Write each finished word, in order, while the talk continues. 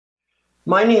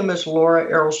My name is Laura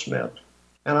Arrowsmith,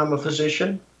 and I'm a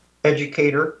physician,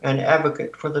 educator, and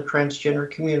advocate for the transgender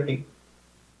community.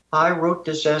 I wrote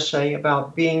this essay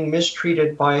about being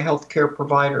mistreated by a healthcare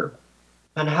provider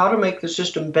and how to make the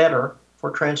system better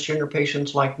for transgender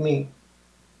patients like me.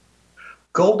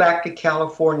 Go back to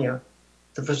California,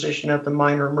 the physician at the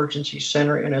Minor Emergency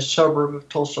Center in a suburb of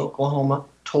Tulsa, Oklahoma,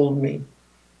 told me.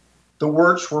 The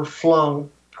words were flung,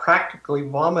 practically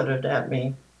vomited at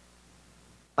me.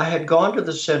 I had gone to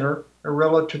the center, a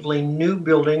relatively new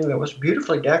building that was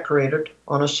beautifully decorated,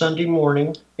 on a Sunday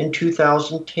morning in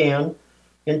 2010,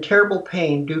 in terrible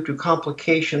pain due to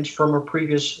complications from a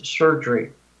previous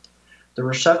surgery. The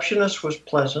receptionist was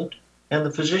pleasant, and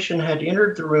the physician had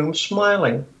entered the room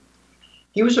smiling.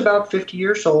 He was about 50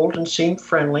 years old and seemed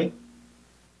friendly,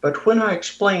 but when I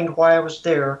explained why I was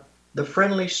there, the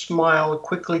friendly smile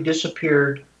quickly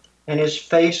disappeared and his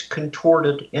face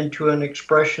contorted into an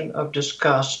expression of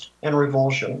disgust and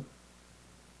revulsion.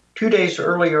 2 days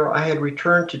earlier, I had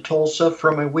returned to Tulsa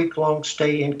from a week-long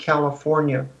stay in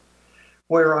California,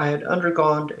 where I had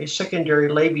undergone a secondary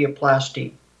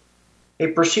labiaplasty, a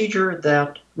procedure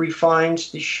that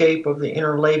refines the shape of the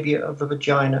inner labia of the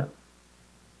vagina.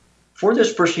 For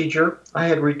this procedure, I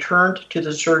had returned to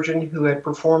the surgeon who had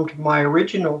performed my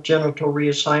original genital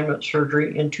reassignment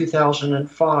surgery in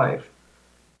 2005,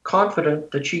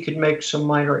 confident that she could make some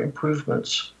minor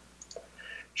improvements.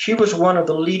 She was one of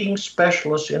the leading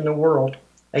specialists in the world,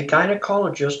 a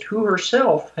gynecologist who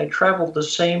herself had traveled the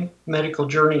same medical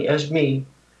journey as me,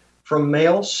 from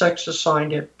male sex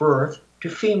assigned at birth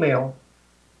to female.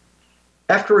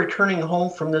 After returning home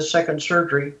from this second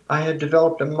surgery, I had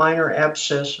developed a minor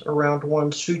abscess around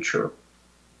one suture.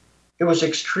 It was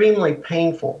extremely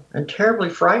painful and terribly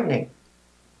frightening.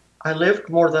 I lived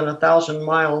more than 1,000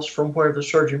 miles from where the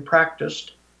surgeon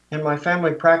practiced, and my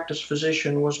family practice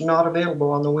physician was not available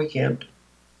on the weekend.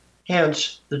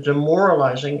 Hence, the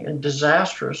demoralizing and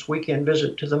disastrous weekend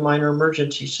visit to the Minor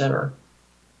Emergency Center.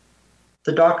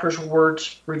 The doctor's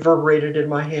words reverberated in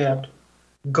my head.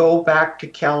 Go back to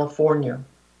California.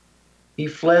 He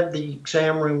fled the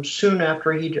exam room soon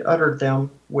after he'd uttered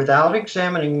them, without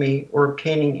examining me or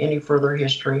obtaining any further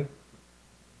history.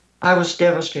 I was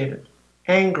devastated,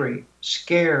 angry,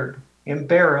 scared,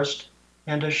 embarrassed,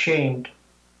 and ashamed.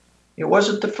 It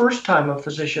wasn't the first time a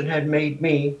physician had made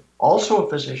me, also a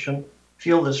physician,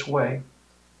 feel this way.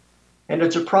 And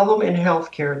it's a problem in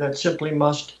healthcare that simply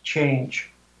must change.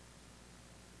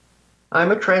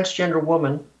 I'm a transgender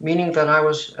woman, meaning that I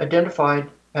was identified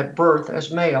at birth as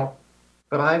male,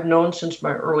 but I've known since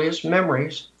my earliest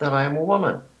memories that I am a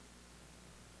woman.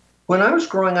 When I was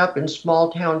growing up in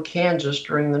small-town Kansas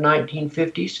during the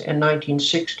 1950s and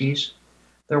 1960s,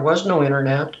 there was no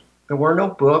internet, there were no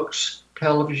books,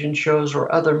 television shows,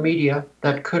 or other media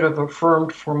that could have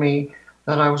affirmed for me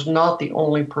that I was not the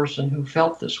only person who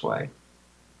felt this way.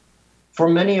 For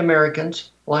many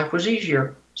Americans, life was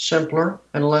easier, simpler,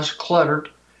 and less cluttered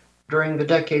during the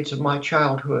decades of my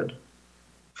childhood.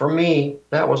 For me,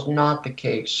 that was not the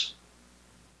case.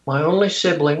 My only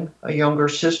sibling, a younger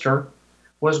sister,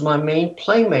 was my main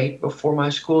playmate before my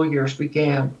school years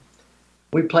began.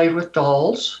 We played with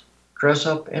dolls,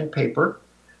 dress-up, and paper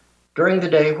during the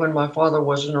day when my father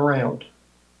wasn't around.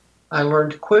 I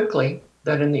learned quickly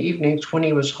that in the evenings when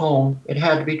he was home, it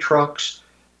had to be trucks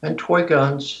and toy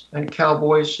guns and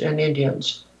cowboys and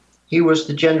Indians. He was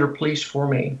the gender police for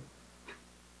me.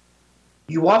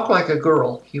 You walk like a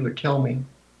girl, he would tell me.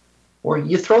 Or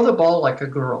you throw the ball like a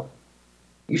girl.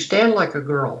 You stand like a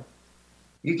girl.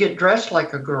 You get dressed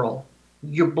like a girl.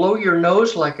 You blow your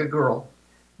nose like a girl.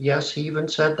 Yes, he even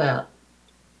said that.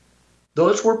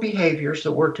 Those were behaviors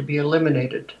that were to be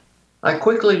eliminated. I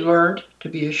quickly learned to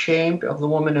be ashamed of the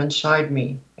woman inside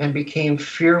me and became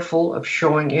fearful of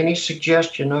showing any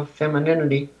suggestion of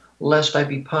femininity lest I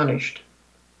be punished.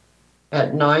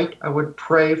 At night, I would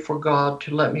pray for God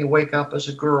to let me wake up as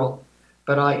a girl,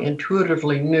 but I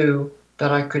intuitively knew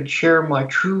that I could share my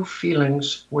true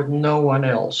feelings with no one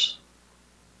else.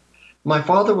 My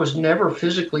father was never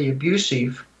physically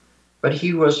abusive, but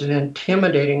he was an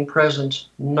intimidating presence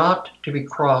not to be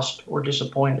crossed or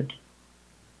disappointed.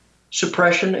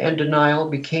 Suppression and denial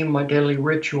became my daily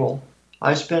ritual.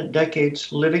 I spent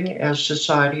decades living as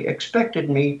society expected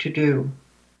me to do,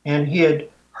 and hid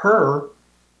her,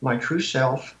 my true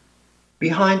self,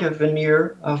 behind a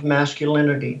veneer of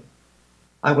masculinity.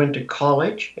 I went to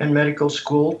college and medical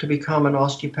school to become an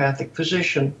osteopathic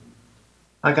physician.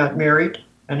 I got married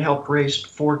and helped raise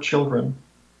 4 children.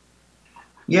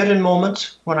 Yet in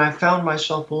moments when I found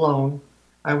myself alone,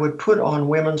 I would put on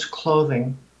women's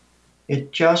clothing.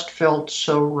 It just felt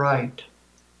so right.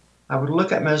 I would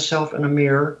look at myself in a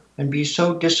mirror and be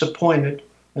so disappointed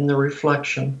in the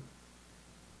reflection.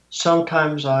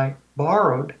 Sometimes I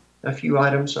borrowed a few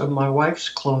items of my wife's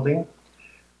clothing.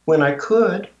 When I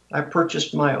could, I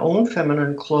purchased my own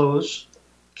feminine clothes,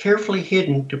 carefully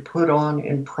hidden to put on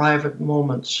in private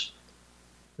moments.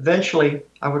 Eventually,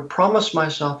 I would promise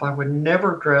myself I would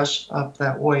never dress up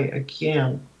that way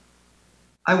again.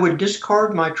 I would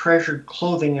discard my treasured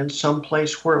clothing in some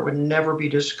place where it would never be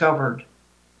discovered.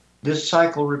 This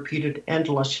cycle repeated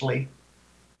endlessly.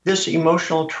 This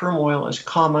emotional turmoil is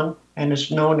common and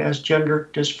is known as gender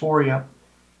dysphoria.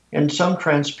 In some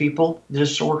trans people, the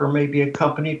disorder may be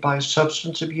accompanied by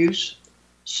substance abuse,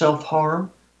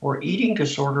 self-harm, or eating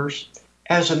disorders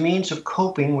as a means of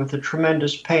coping with the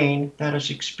tremendous pain that is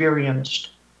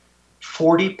experienced.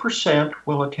 40%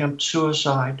 will attempt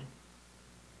suicide.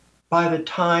 By the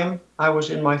time I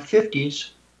was in my 50s,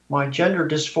 my gender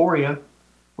dysphoria,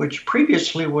 which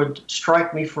previously would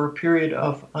strike me for a period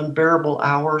of unbearable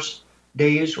hours,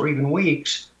 days, or even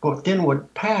weeks, but then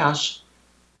would pass,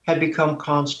 had become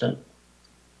constant.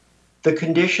 The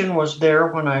condition was there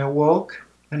when I awoke,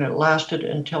 and it lasted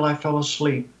until I fell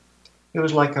asleep. It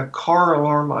was like a car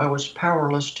alarm I was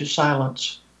powerless to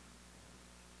silence.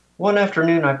 One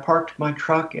afternoon, I parked my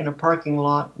truck in a parking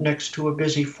lot next to a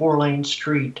busy 4-lane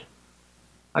street.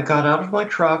 I got out of my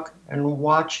truck and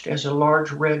watched as a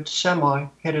large red semi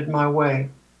headed my way.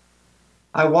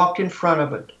 I walked in front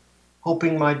of it,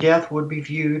 hoping my death would be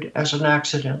viewed as an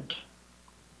accident.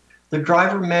 The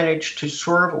driver managed to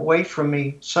swerve away from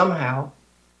me somehow,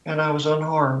 and I was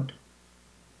unharmed.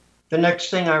 The next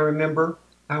thing I remember,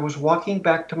 I was walking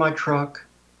back to my truck.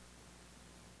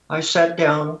 I sat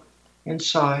down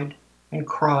inside and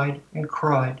cried and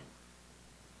cried.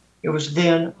 It was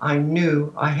then I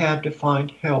knew I had to find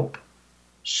help.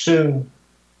 Soon.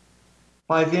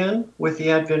 By then, with the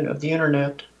advent of the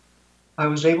internet, I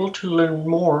was able to learn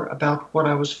more about what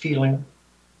I was feeling.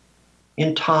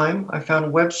 In time, I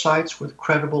found websites with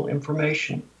credible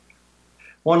information.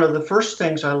 One of the first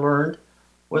things I learned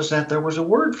was that there was a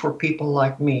word for people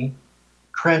like me,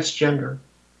 transgender.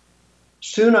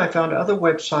 Soon I found other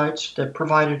websites that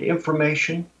provided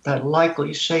information that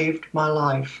likely saved my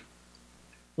life.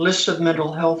 Lists of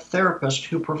mental health therapists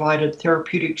who provided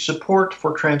therapeutic support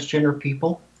for transgender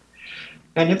people,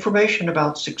 and information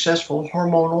about successful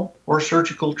hormonal or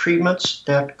surgical treatments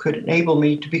that could enable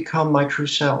me to become my true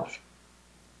self.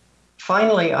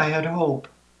 Finally, I had hope.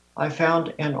 I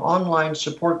found an online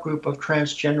support group of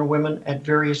transgender women at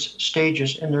various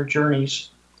stages in their journeys.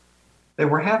 They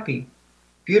were happy,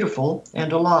 beautiful,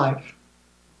 and alive.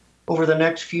 Over the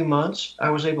next few months,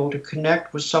 I was able to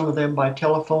connect with some of them by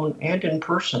telephone and in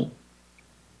person.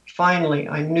 Finally,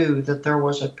 I knew that there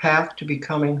was a path to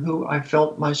becoming who I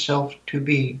felt myself to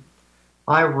be.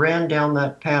 I ran down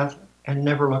that path and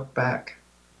never looked back.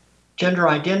 Gender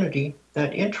identity,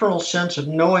 that internal sense of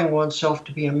knowing oneself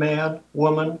to be a man,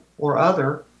 woman, or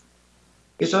other,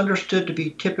 is understood to be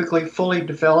typically fully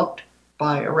developed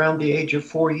by around the age of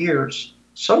 4 years,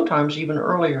 sometimes even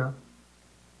earlier.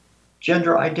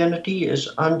 Gender identity is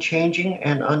unchanging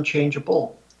and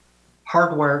unchangeable,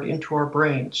 hardwired into our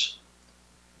brains.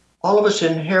 All of us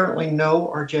inherently know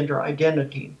our gender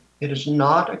identity. It is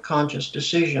not a conscious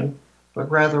decision,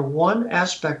 but rather one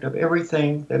aspect of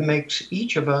everything that makes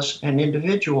each of us an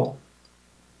individual.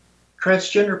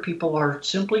 Transgender people are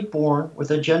simply born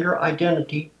with a gender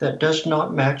identity that does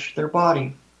not match their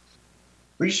body.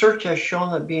 Research has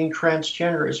shown that being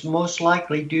transgender is most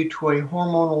likely due to a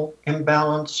hormonal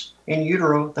imbalance in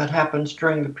utero that happens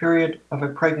during the period of a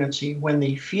pregnancy when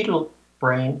the fetal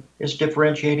brain is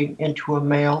differentiating into a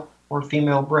male or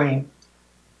female brain.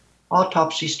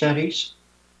 Autopsy studies,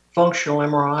 functional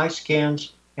MRI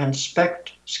scans, and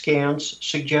SPECT scans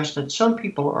suggest that some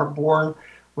people are born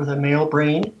with a male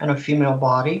brain and a female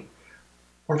body,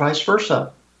 or vice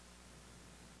versa.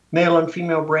 Male and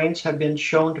female brains have been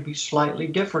shown to be slightly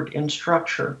different in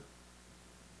structure.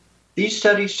 These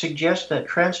studies suggest that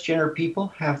transgender people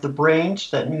have the brains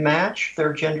that match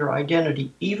their gender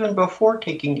identity even before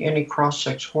taking any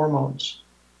cross-sex hormones.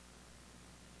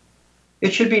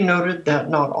 It should be noted that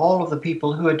not all of the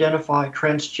people who identify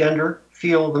transgender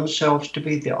feel themselves to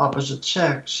be the opposite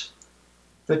sex.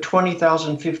 The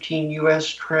 2015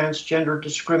 U.S. Transgender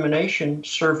Discrimination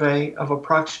Survey of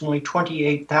approximately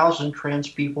 28,000 trans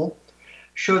people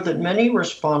showed that many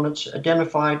respondents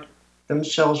identified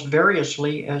themselves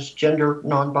variously as gender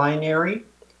non-binary,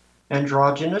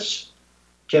 androgynous,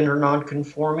 gender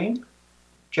non-conforming,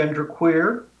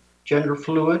 genderqueer, gender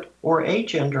fluid, or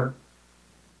agender.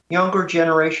 Younger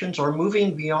generations are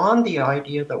moving beyond the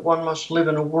idea that one must live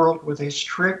in a world with a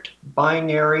strict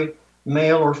binary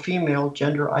male or female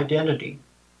gender identity.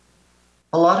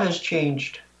 A lot has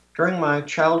changed. During my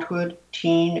childhood,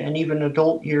 teen, and even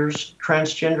adult years,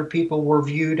 transgender people were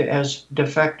viewed as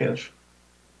defective.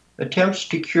 Attempts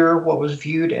to cure what was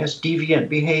viewed as deviant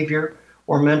behavior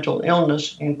or mental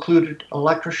illness included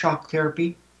electroshock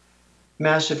therapy,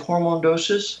 massive hormone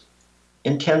doses,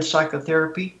 intense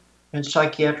psychotherapy, and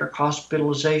psychiatric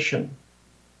hospitalization.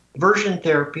 Aversion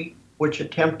therapy, which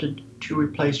attempted to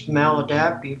replace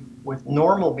maladaptive with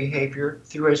normal behavior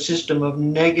through a system of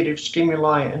negative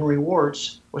stimuli and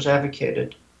rewards, was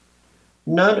advocated.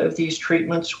 None of these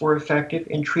treatments were effective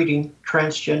in treating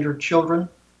transgender children,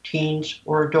 teens,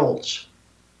 or adults.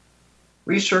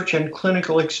 Research and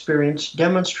clinical experience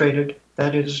demonstrated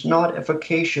that it is not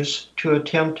efficacious to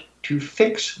attempt to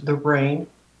fix the brain.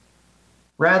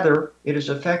 Rather, it is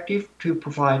effective to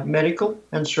provide medical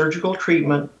and surgical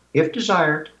treatment, if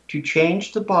desired, to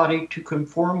change the body to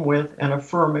conform with and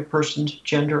affirm a person's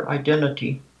gender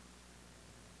identity.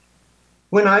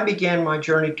 When I began my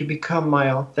journey to become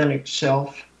my authentic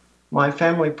self, my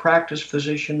family practice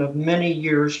physician of many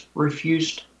years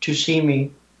refused to see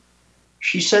me.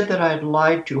 She said that I had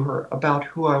lied to her about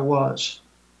who I was.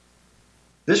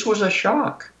 This was a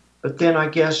shock, but then I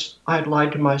guess I had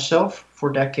lied to myself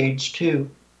for decades too.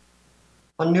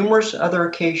 On numerous other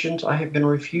occasions, I have been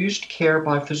refused care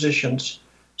by physicians,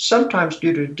 sometimes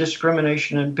due to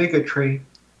discrimination and bigotry,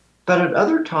 but at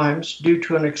other times due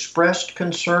to an expressed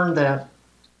concern that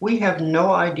we have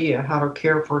no idea how to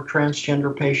care for a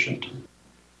transgender patient.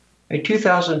 A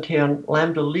 2010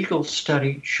 Lambda Legal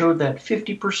study showed that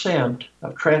 50%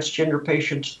 of transgender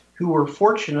patients who were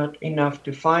fortunate enough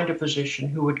to find a physician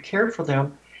who would care for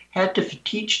them had to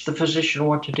teach the physician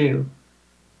what to do.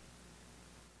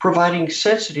 Providing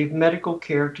sensitive medical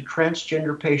care to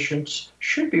transgender patients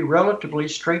should be relatively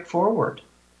straightforward.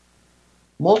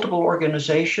 Multiple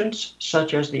organizations,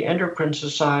 such as the Endocrine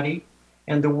Society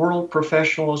and the World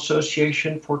Professional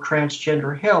Association for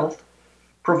Transgender Health,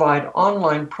 provide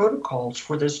online protocols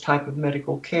for this type of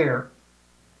medical care.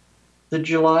 The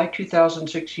July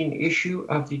 2016 issue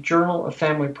of the Journal of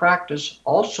Family Practice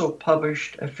also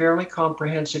published a fairly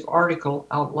comprehensive article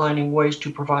outlining ways to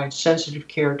provide sensitive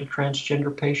care to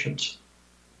transgender patients.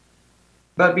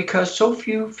 But because so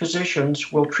few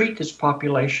physicians will treat this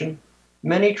population,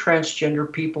 many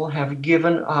transgender people have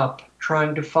given up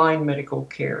trying to find medical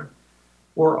care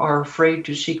or are afraid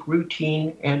to seek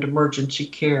routine and emergency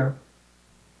care.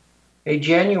 A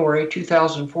January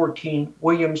 2014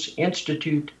 Williams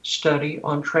Institute study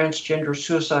on transgender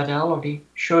suicidality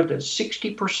showed that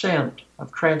 60%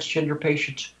 of transgender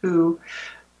patients who,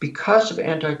 because of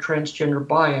anti-transgender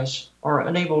bias, are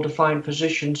unable to find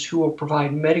physicians who will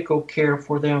provide medical care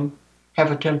for them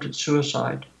have attempted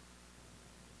suicide.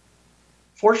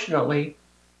 Fortunately,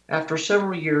 after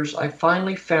several years, I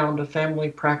finally found a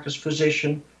family practice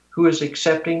physician who is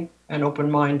accepting and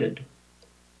open-minded.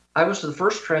 I was the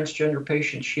first transgender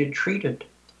patient she had treated,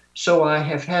 so I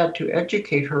have had to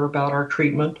educate her about our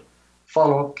treatment,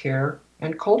 follow-up care,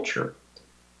 and culture.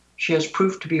 She has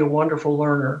proved to be a wonderful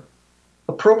learner.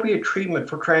 Appropriate treatment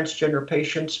for transgender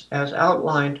patients, as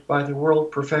outlined by the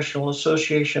World Professional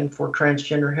Association for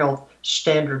Transgender Health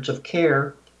Standards of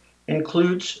Care,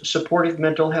 includes supportive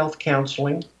mental health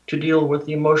counseling to deal with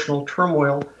the emotional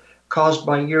turmoil caused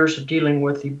by years of dealing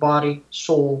with the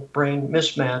body-soul-brain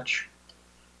mismatch.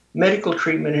 Medical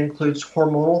treatment includes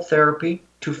hormonal therapy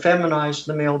to feminize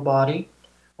the male body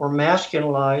or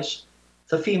masculinize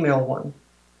the female one.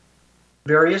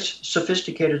 Various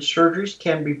sophisticated surgeries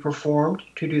can be performed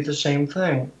to do the same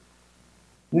thing.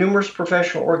 Numerous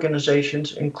professional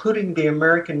organizations, including the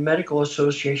American Medical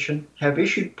Association, have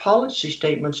issued policy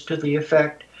statements to the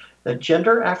effect that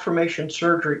gender affirmation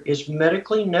surgery is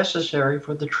medically necessary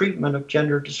for the treatment of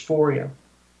gender dysphoria.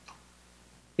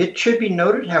 It should be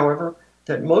noted, however,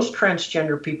 that most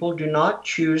transgender people do not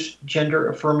choose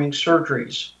gender-affirming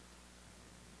surgeries.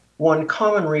 One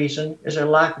common reason is a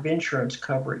lack of insurance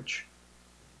coverage.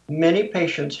 Many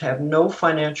patients have no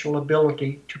financial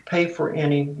ability to pay for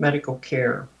any medical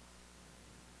care.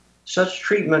 Such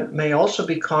treatment may also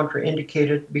be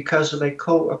contraindicated because of a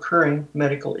co-occurring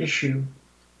medical issue.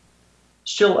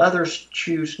 Still others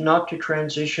choose not to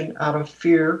transition out of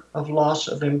fear of loss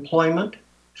of employment,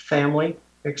 family,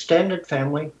 extended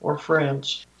family, or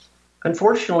friends.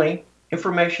 Unfortunately,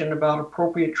 information about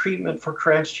appropriate treatment for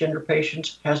transgender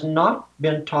patients has not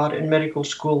been taught in medical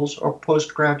schools or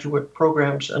postgraduate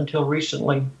programs until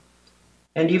recently.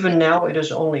 And even now, it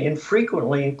is only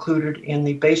infrequently included in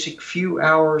the basic few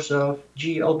hours of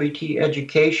GLBT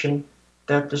education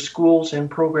that the schools and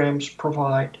programs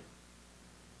provide.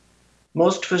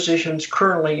 Most physicians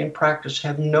currently in practice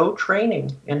have no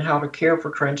training in how to care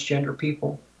for transgender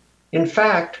people. In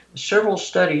fact, several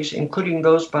studies, including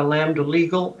those by Lambda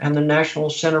Legal and the National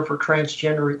Center for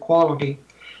Transgender Equality,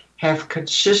 have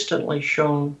consistently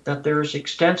shown that there is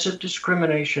extensive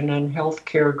discrimination in health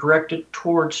care directed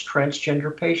towards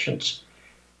transgender patients,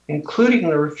 including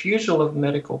the refusal of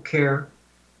medical care,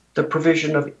 the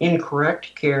provision of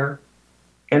incorrect care,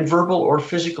 and verbal or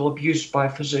physical abuse by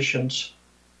physicians.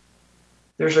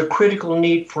 There's a critical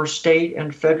need for state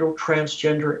and federal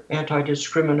transgender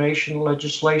anti-discrimination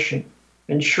legislation,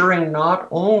 ensuring not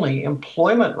only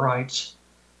employment rights,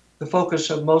 the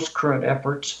focus of most current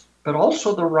efforts, but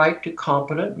also the right to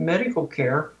competent medical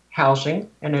care, housing,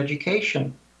 and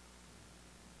education.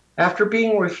 After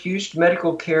being refused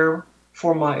medical care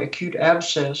for my acute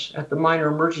abscess at the Minor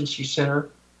Emergency Center,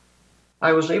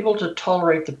 I was able to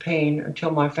tolerate the pain until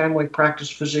my family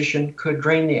practice physician could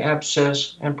drain the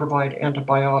abscess and provide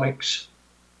antibiotics.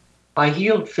 I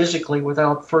healed physically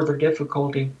without further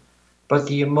difficulty, but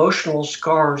the emotional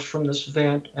scars from this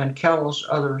event and countless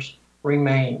others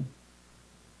remain.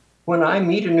 When I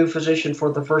meet a new physician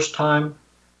for the first time,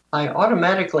 I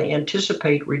automatically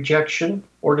anticipate rejection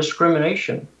or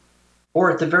discrimination, or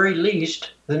at the very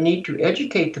least, the need to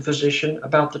educate the physician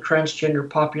about the transgender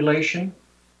population,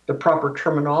 the proper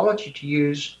terminology to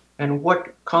use, and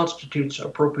what constitutes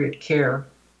appropriate care.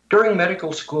 During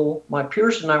medical school, my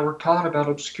peers and I were taught about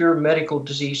obscure medical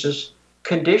diseases,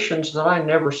 conditions that I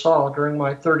never saw during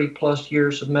my 30-plus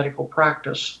years of medical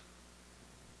practice.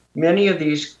 Many of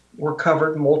these were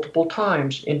covered multiple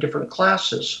times in different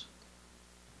classes.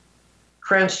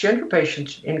 Transgender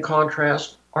patients, in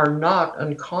contrast, are not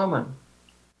uncommon.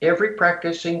 Every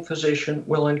practicing physician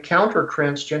will encounter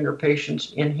transgender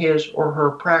patients in his or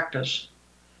her practice.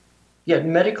 Yet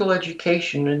medical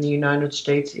education in the United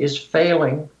States is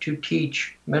failing to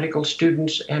teach medical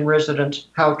students and residents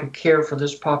how to care for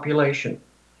this population.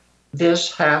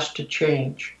 This has to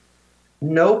change.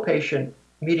 No patient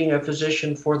meeting a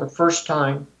physician for the first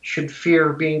time should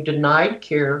fear being denied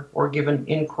care or given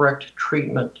incorrect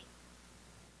treatment.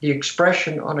 The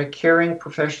expression on a caring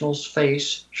professional's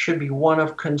face should be one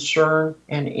of concern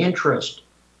and interest,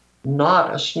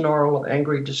 not a snarl of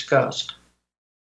angry disgust.